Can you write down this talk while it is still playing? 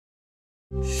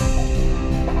Part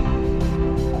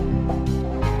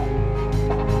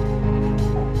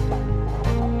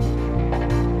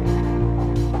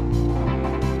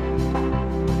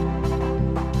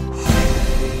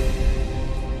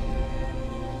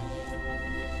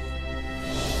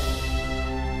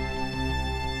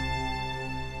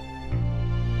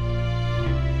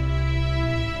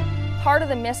of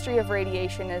the mystery of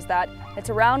radiation is that it's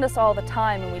around us all the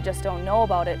time and we just don't know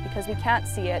about it because we can't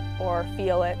see it or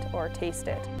feel it or taste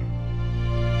it.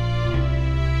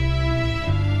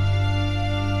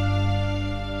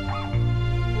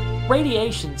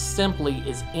 Radiation simply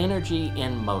is energy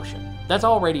in motion. That's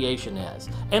all radiation is.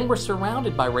 And we're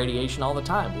surrounded by radiation all the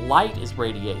time. Light is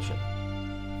radiation.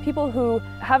 People who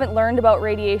haven't learned about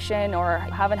radiation or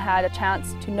haven't had a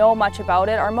chance to know much about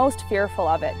it are most fearful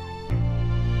of it.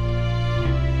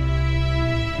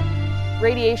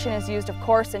 Radiation is used, of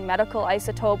course, in medical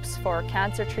isotopes for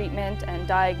cancer treatment and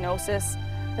diagnosis.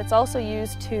 It's also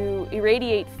used to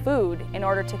irradiate food in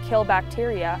order to kill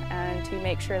bacteria and to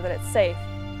make sure that it's safe.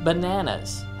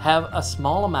 Bananas have a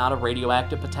small amount of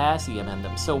radioactive potassium in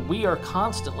them, so we are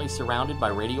constantly surrounded by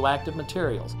radioactive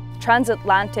materials.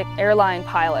 Transatlantic airline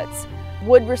pilots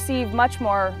would receive much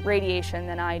more radiation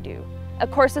than I do. Of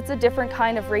course, it's a different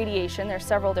kind of radiation. There's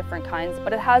several different kinds,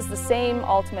 but it has the same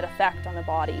ultimate effect on the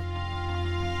body.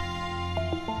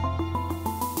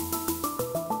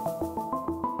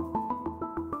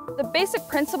 The basic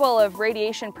principle of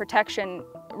radiation protection,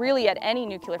 really at any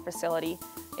nuclear facility,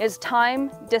 is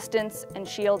time, distance, and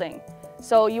shielding.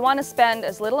 So you want to spend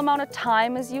as little amount of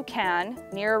time as you can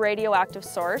near a radioactive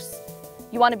source.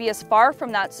 You want to be as far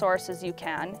from that source as you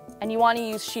can, and you want to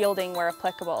use shielding where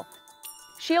applicable.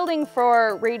 Shielding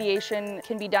for radiation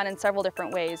can be done in several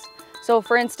different ways. So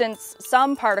for instance,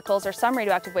 some particles or some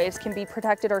radioactive waves can be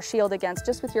protected or shielded against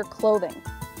just with your clothing.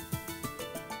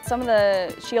 Some of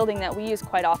the shielding that we use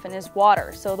quite often is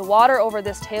water. So the water over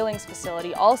this tailings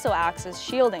facility also acts as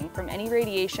shielding from any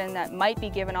radiation that might be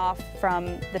given off from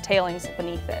the tailings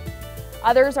beneath it.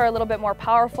 Others are a little bit more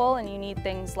powerful and you need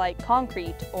things like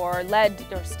concrete or lead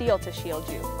or steel to shield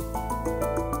you.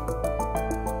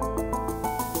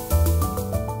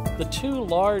 The two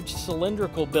large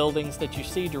cylindrical buildings that you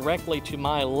see directly to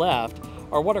my left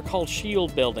are what are called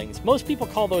shield buildings. Most people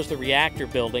call those the reactor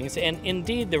buildings, and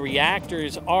indeed the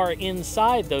reactors are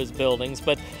inside those buildings,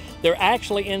 but they're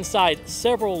actually inside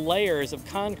several layers of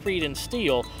concrete and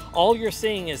steel. All you're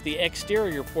seeing is the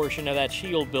exterior portion of that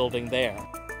shield building there.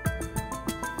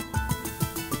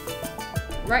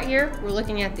 Right here, we're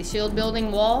looking at the shield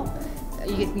building wall.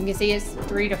 You can see it's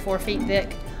 3 to 4 feet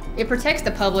thick. It protects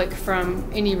the public from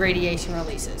any radiation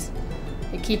releases.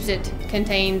 It keeps it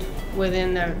contained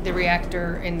within the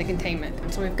reactor and the containment.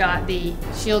 And so we've got the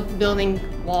shield building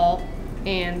wall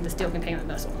and the steel containment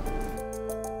vessel.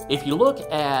 If you look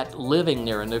at living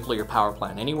near a nuclear power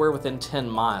plant, anywhere within 10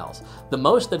 miles, the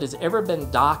most that has ever been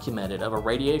documented of a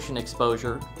radiation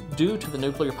exposure due to the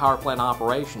nuclear power plant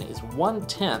operation is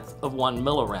 1/10 of 1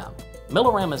 millirem.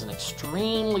 Millirem is an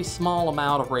extremely small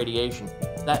amount of radiation.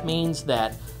 That means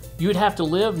that you'd have to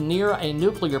live near a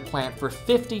nuclear plant for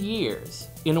 50 years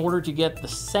in order to get the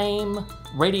same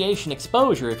radiation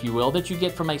exposure, if you will, that you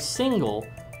get from a single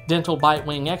dental bite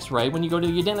wing x-ray when you go to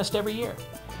your dentist every year.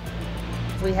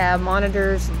 We have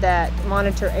monitors that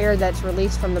monitor air that's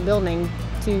released from the building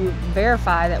to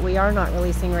verify that we are not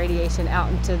releasing radiation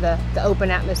out into the open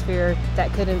atmosphere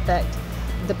that could infect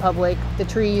the public, the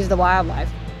trees, the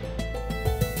wildlife.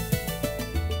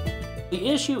 The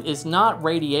issue is not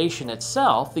radiation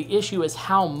itself, the issue is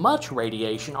how much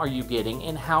radiation are you getting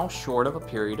in how short of a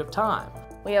period of time.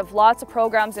 We have lots of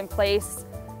programs in place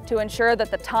to ensure that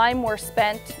the time we're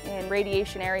spent in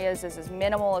radiation areas is as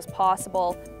minimal as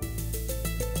possible.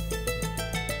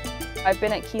 I've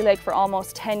been at Key Lake for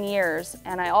almost 10 years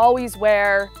and I always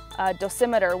wear a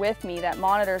dosimeter with me that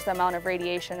monitors the amount of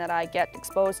radiation that I get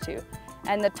exposed to.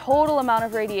 And the total amount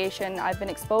of radiation I've been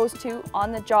exposed to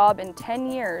on the job in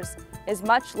 10 years is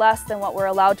much less than what we're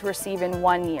allowed to receive in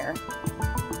 1 year.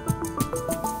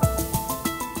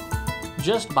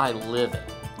 Just by living,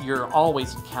 you're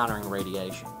always encountering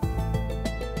radiation.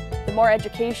 The more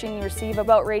education you receive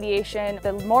about radiation,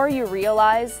 the more you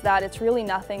realize that it's really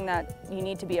nothing that you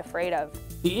need to be afraid of.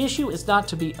 The issue is not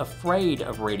to be afraid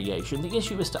of radiation, the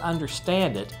issue is to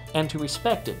understand it and to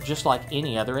respect it, just like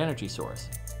any other energy source.